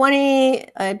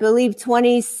 20, I believe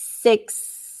 26,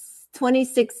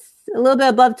 a little bit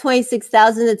above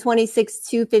 26,000 to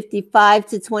 26,255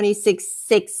 to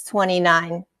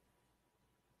 26,629.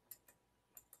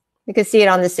 You can see it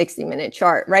on the 60-minute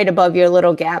chart, right above your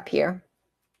little gap here.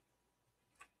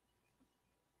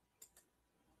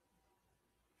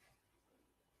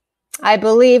 I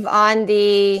believe on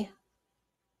the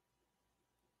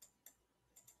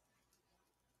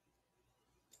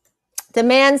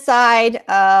demand side,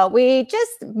 we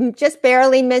just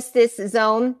barely missed this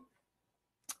zone,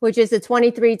 which is the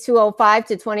 23,205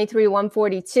 to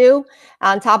 23,142,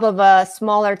 on top of a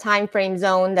smaller time frame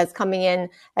zone that's coming in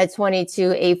at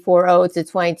 22,840 to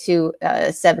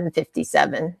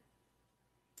 22,757.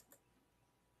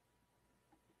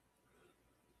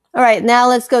 All right, now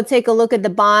let's go take a look at the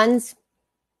bonds.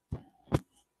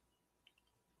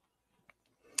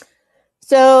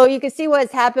 So you can see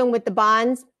what's happened with the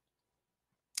bonds.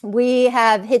 We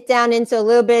have hit down into a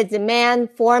little bit of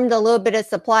demand, formed a little bit of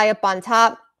supply up on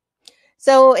top.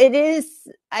 So it is,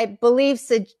 I believe,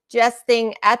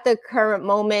 suggesting at the current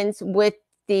moment with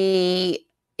the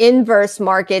inverse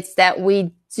markets that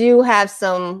we do have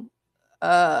some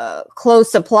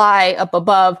close supply up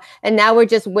above, and now we're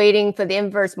just waiting for the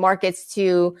inverse markets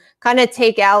to kind of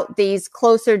take out these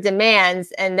closer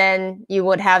demands, and then you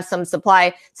would have some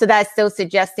supply. So that's still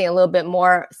suggesting a little bit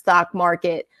more stock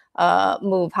market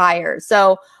move higher.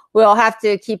 So we'll have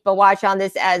to keep a watch on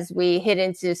this as we hit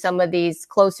into some of these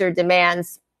closer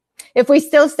demands. If we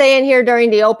still stay in here during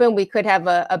the open, we could have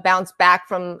a bounce back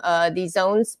from these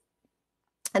zones.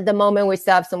 At the moment, we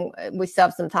still have some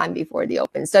time before the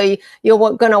open. So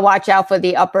you're going to watch out for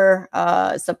the upper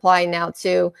supply now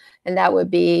too, and that would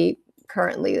be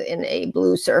currently in a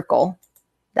blue circle.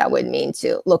 That would mean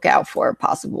to look out for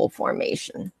possible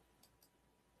formation.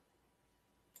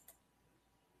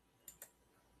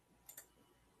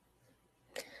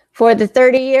 For the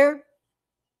 30-year,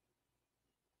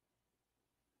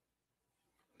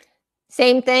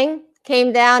 same thing.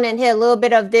 Came down and hit a little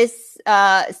bit of this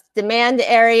demand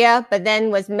area, but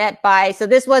then was met by, so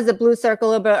this was a blue circle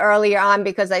a little bit earlier on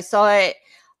because I saw it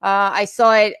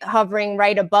hovering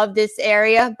right above this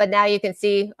area, but now you can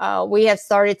see we have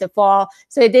started to fall.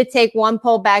 So it did take one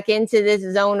pull back into this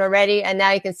zone already, and now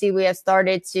you can see we have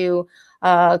started to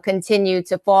continue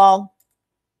to fall.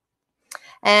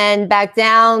 And back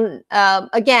down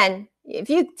again. If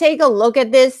you take a look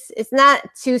at this, it's not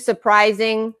too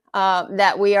surprising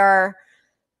that we are,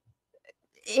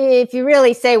 if you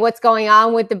really say what's going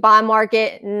on with the bond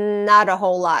market, not a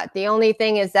whole lot. The only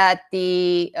thing is that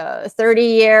the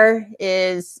 30-year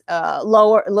is a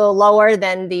little lower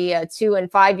than the 2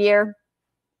 and 5-year.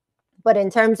 But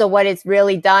in terms of what it's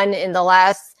really done in the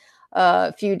last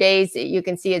few days, you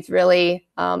can see it's really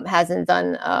hasn't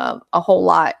done a whole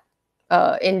lot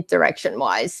in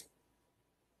direction-wise.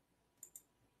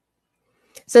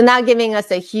 So not giving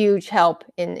us a huge help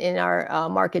in our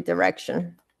market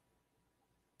direction.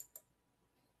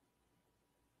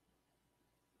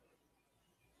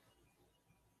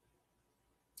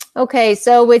 Okay,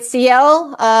 so with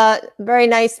CL, very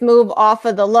nice move off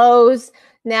of the lows.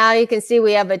 Now you can see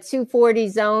we have a 240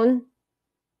 zone.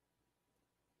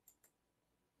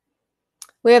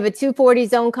 We have a 240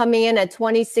 zone coming in at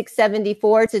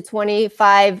 26.74 to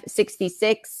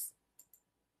 25.66.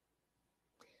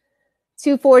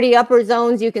 240 upper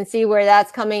zones, you can see where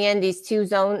that's coming in, these two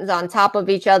zones on top of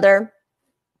each other.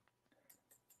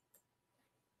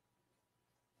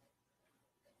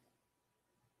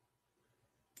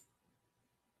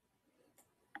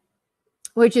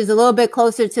 Which is a little bit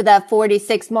closer to that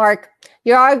 46 mark.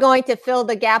 You are going to fill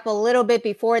the gap a little bit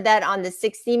before that on the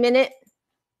 60-minute.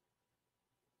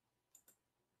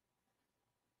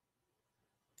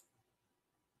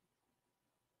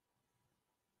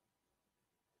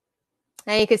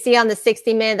 And you can see on the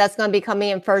 60-minute, that's going to be coming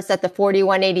in first at the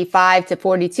 41.85 to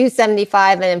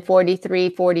 42.75, and then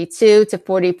 43.42 to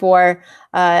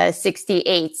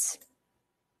 44.68.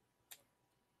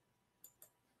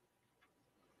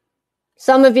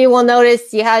 Some of you will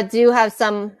notice you do have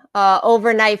some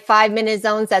overnight 5-minute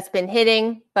zones that's been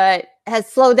hitting, but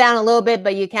has slowed down a little bit.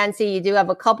 But you can see you do have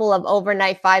a couple of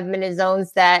overnight 5-minute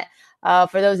zones that,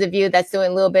 for those of you that's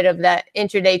doing a little bit of that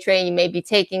intraday trading, you may be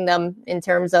taking them in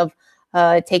terms of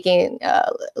taking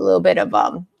a little bit of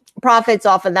profits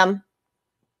off of them.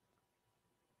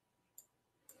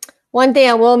 One thing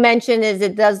I will mention is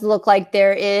it does look like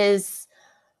there is,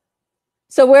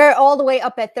 so we're all the way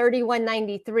up at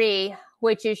 31.93,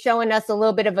 which is showing us a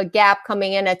little bit of a gap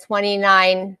coming in at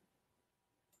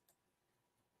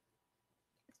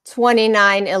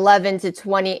 29.11 to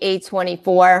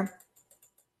 28.24.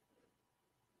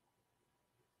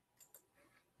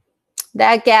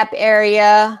 That gap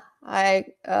area,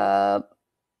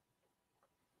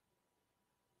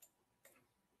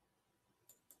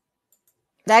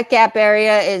 that gap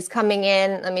area is coming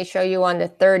in. Let me show you on the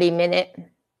 30-minute.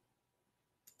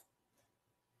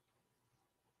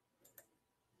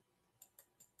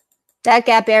 That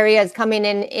gap area is coming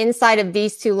in inside of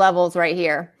these two levels right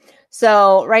here.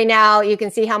 So right now you can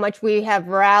see how much we have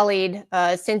rallied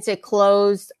since it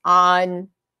closed on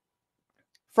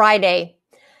Friday.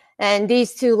 And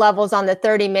these two levels on the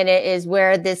 30-minute is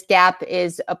where this gap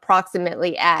is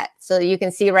approximately at. So you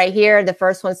can see right here, the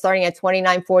first one starting at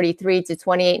 29.43 to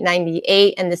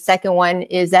 28.98, and the second one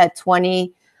is at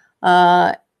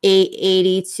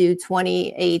 28.80 to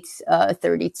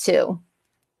 28.32.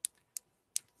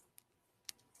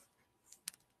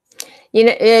 You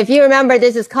know, if you remember,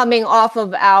 this is coming off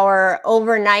of our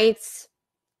overnights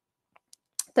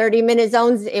 30-minute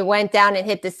zones. It went down and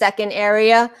hit the second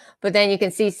area, but then you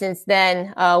can see since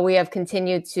then we have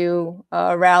continued to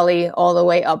rally all the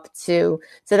way up to,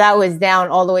 so that was down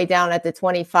all the way down at the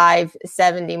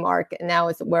 25.70 mark, and now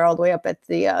we're all the way up at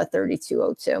the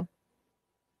 32.02.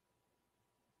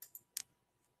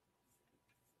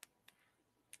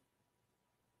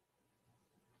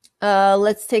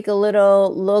 Let's take a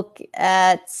little look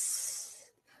at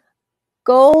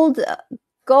gold.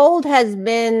 Gold has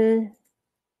been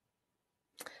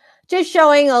just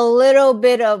showing a little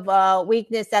bit of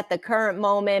weakness at the current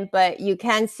moment, but you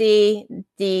can see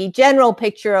the general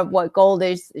picture of what gold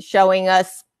is showing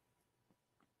us.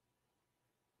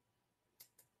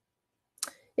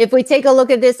 If we take a look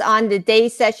at this on the day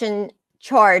session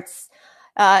charts,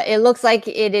 it looks like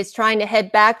it is trying to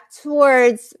head back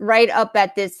towards right up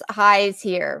at this highs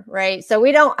here, right? So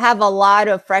we don't have a lot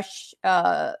of fresh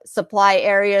supply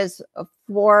areas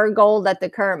for gold at the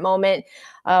current moment.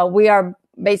 We are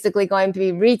basically going to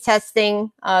be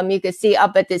retesting. You can see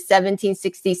up at this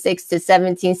 1766 to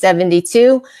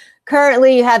 1772.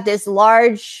 Currently, you have this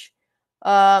large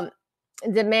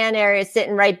demand area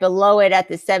sitting right below it at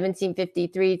the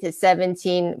 1753 to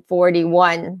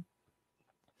 1741.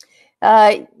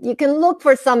 You can look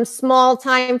for some small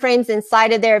time frames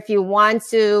inside of there if you want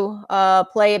to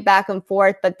play it back and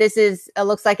forth, but this is, it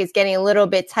looks like it's getting a little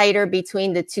bit tighter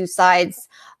between the two sides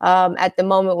at the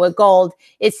moment with gold.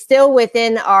 It's still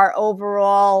within our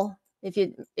overall,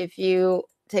 if you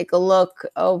take a look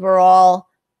overall,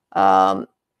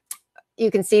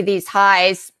 you can see these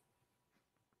highs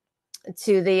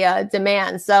to the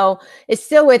demand. So it's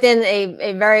still within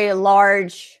a very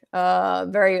large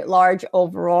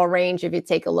overall range if you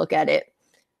take a look at it.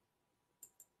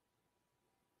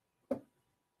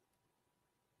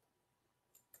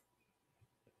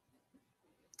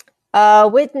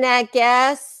 With nat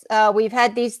gas, we've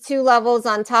had these two levels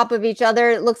on top of each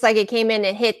other. It looks like it came in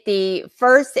and hit the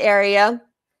first area.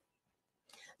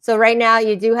 So right now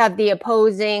you do have the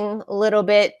opposing little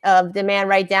bit of demand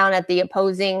right down at the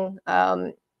opposing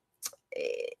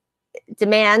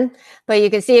demand, but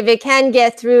you can see if it can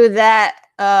get through that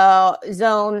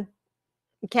zone,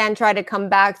 it can try to come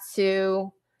back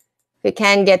to, if it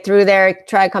can get through there,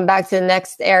 try to come back to the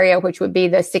next area, which would be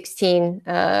the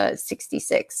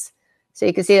 1666. So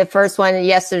you can see the first one,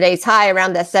 yesterday's high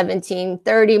around that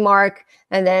 1730 mark,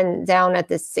 and then down at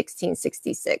the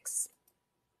 1666.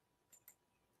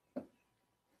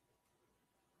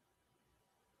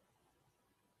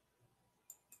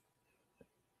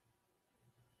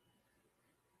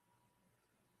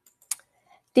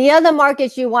 The other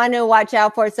markets you want to watch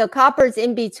out for, so copper's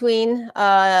in between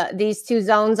these two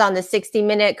zones on the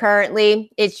 60-minute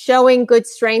currently. It's showing good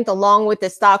strength along with the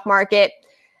stock market.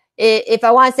 If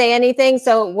I want to say anything,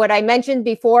 so what I mentioned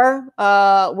before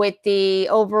with the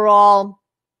overall,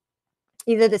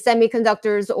 either the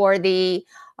semiconductors or the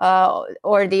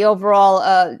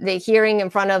overall the hearing in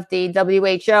front of the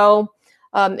WHO,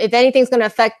 if anything's going to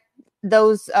affect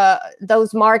those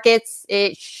markets,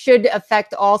 it should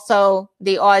affect also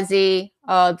the Aussie,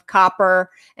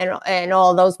 copper, and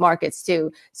all those markets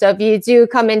too. So if you do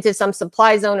come into some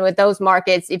supply zone with those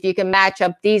markets, if you can match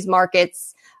up these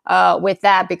markets with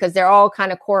that, because they're all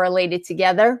kind of correlated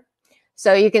together.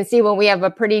 So you can see when we have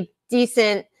a pretty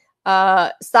decent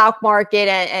stock market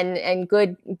and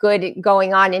good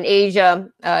going on in Asia,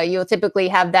 you'll typically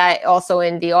have that also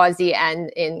in the Aussie and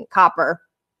in copper.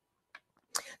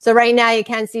 So right now you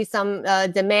can see some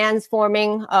demands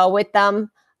forming with them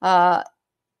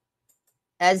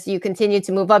as you continue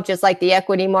to move up, just like the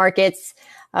equity markets.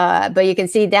 But you can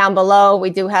see down below,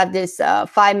 we do have this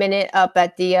 5-minute up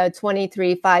at the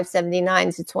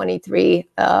 23,579 to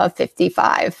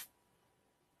 23,55.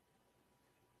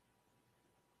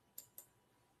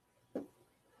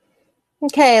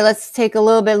 Okay, let's take a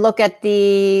little bit look at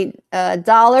the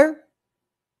dollar.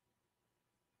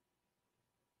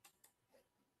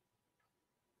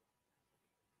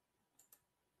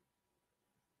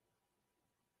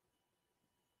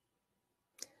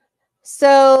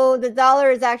 So the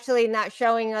dollar is actually not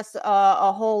showing us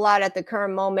a whole lot at the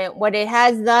current moment. What it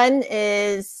has done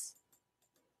is,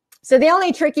 so the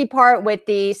only tricky part with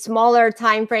the smaller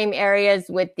time frame areas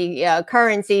with the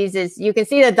currencies is you can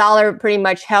see the dollar pretty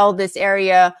much held this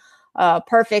area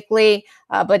perfectly,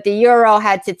 but the euro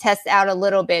had to test out a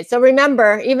little bit. So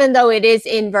remember, even though it is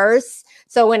inverse,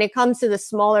 so when it comes to the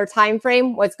smaller time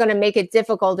frame, what's going to make it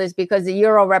difficult is because the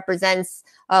euro represents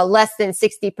less than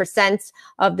 60%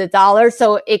 of the dollar.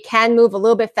 So it can move a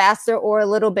little bit faster or a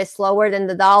little bit slower than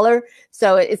the dollar.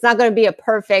 So it's not going to be a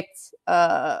perfect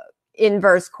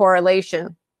inverse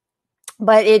correlation.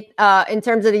 But it, in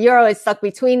terms of the euro, it's stuck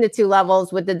between the two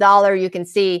levels. With the dollar, you can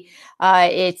see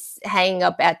it's hanging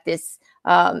up at this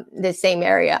same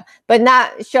area, but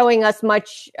not showing us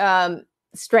much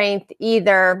strength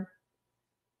either,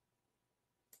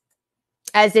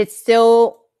 as it's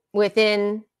still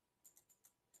within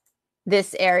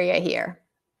this area here.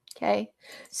 Okay,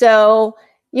 so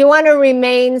you want to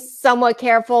remain somewhat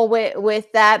careful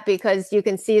with that, because you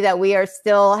can see that we are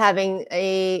still having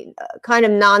a kind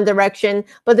of non-direction,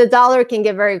 but the dollar can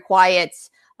get very quiet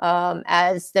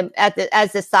as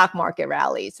the stock market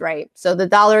rallies, right? So the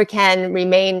dollar can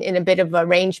remain in a bit of a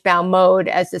range-bound mode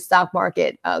as the stock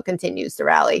market continues to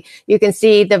rally. You can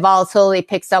see the volatility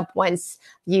picks up once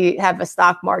you have a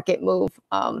stock market move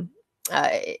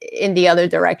in the other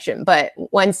direction, but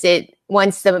once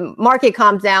the market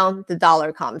calms down, the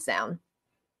dollar calms down.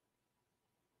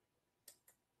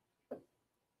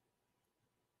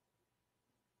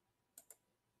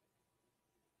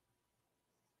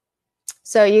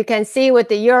 So you can see with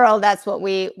the euro, that's what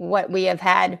we have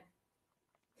had.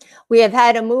 We have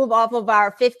had a move off of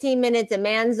our 15-minute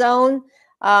demand zone.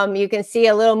 You can see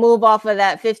a little move off of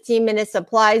that 15-minute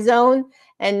supply zone,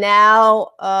 and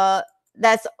now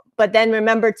but then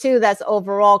remember too, that's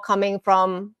overall coming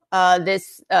from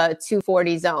this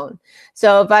 240 zone.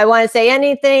 So if I want to say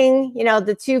anything, you know,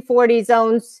 the 240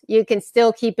 zones, you can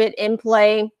still keep it in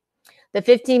play. The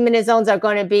 15-minute zones are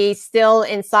going to be still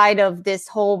inside of this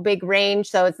whole big range,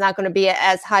 so it's not going to be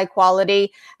as high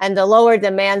quality. And the lower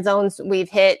demand zones we've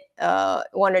hit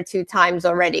 1 or 2 times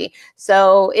already.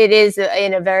 So it is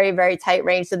in a very, very tight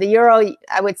range. So the euro,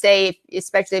 I would say,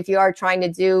 especially if you are trying to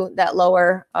do that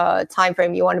lower time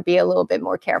frame, you want to be a little bit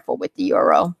more careful with the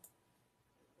euro.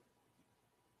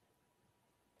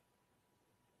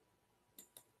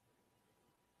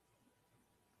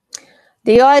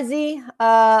 The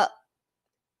Aussie,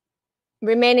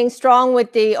 remaining strong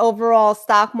with the overall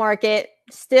stock market,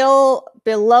 still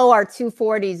below our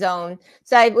 240 zone.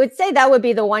 So I would say that would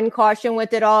be the one caution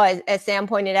with it all, as Sam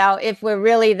pointed out. If we're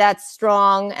really that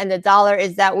strong and the dollar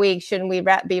is that weak, shouldn't we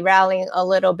be rallying a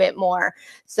little bit more?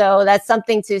 So that's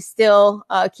something to still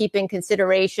keep in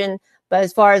consideration. But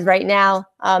as far as right now,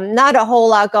 not a whole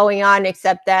lot going on,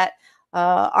 except that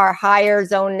our higher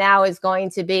zone now is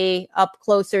going to be up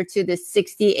closer to the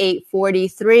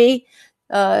 68.43.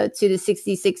 To the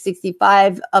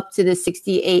 66.65, up to the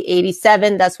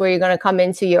 68.87. That's where you're going to come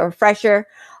into your fresher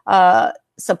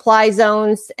supply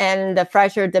zones, and the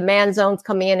fresher demand zones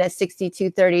coming in at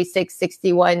 62.36,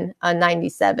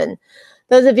 61.97.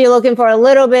 Those of you looking for a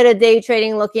little bit of day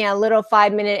trading, looking at a little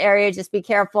 5-minute area, just be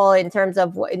careful in terms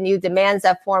of what new demands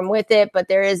that form with it. But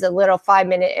there is a little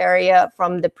 5-minute area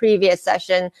from the previous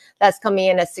session that's coming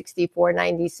in at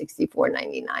 64.90,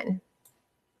 64.99.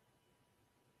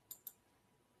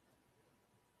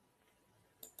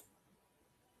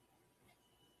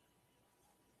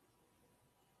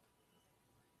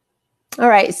 All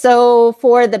right, so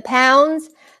for the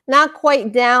pounds, not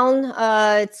quite down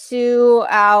to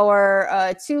our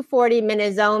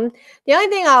 240-minute zone. The only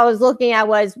thing I was looking at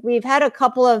was we've had a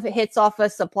couple of hits off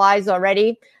of supplies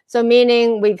already. So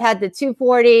meaning we've had the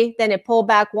 240, then it pulled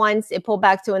back once, it pulled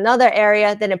back to another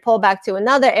area, then it pulled back to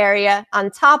another area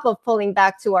on top of pulling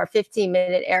back to our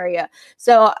 15-minute area.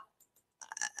 So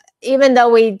even though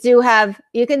we do have,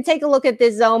 you can take a look at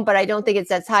this zone, but I don't think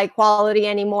it's as high quality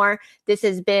anymore. This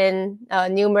has been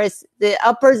numerous. The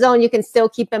upper zone, you can still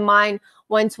keep in mind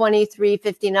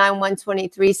 123.59,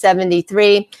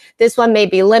 123.73. This one may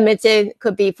be limited,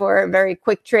 could be for very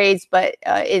quick trades, but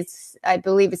I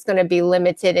believe it's going to be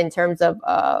limited in terms of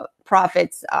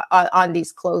profits on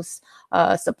these close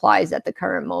supplies at the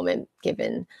current moment,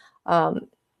 given how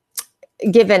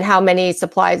many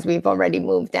supplies we've already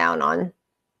moved down on.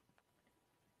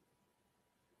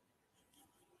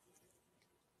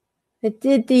 It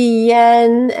did the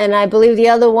yen, and I believe the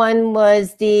other one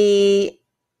was the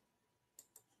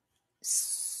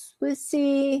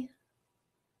Swissy.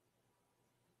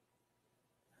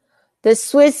 The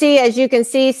Swissy, as you can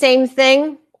see, same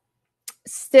thing.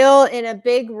 Still in a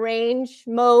big range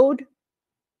mode.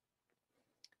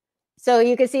 So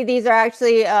you can see these are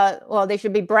actually, well, they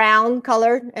should be brown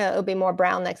colored. It'll be more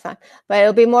brown next time. But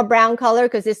it'll be more brown color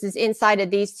because this is inside of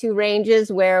these two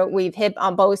ranges where we've hit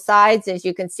on both sides, as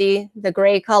you can see, the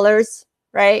gray colors,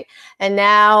 right? And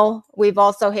now we've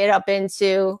also hit up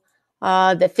into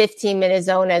the 15-minute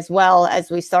zone as well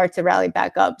as we start to rally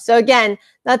back up. So again,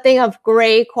 nothing of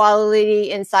great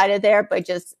quality inside of there, but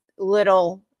just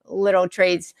little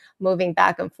trades moving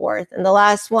back and forth. And the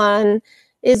last one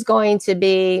is going to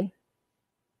be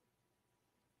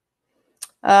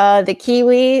The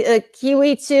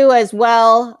Kiwi too as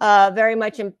well, very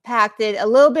much impacted, a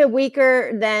little bit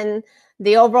weaker than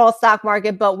the overall stock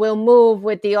market, but will move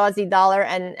with the Aussie dollar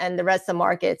and the rest of the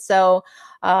market. So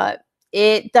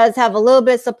it does have a little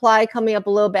bit of supply coming up a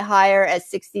little bit higher at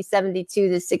 60.72 to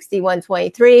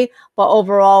 61.23, but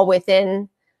overall within,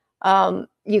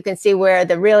 you can see where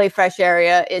the really fresh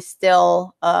area is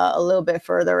still a little bit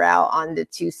further out on the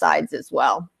two sides as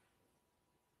well.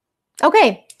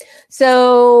 Okay,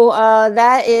 so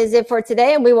that is it for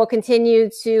today, and we will continue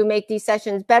to make these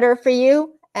sessions better for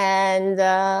you. And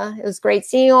it was great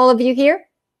seeing all of you here,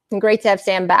 and great to have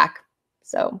Sam back.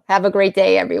 So have a great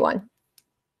day, everyone.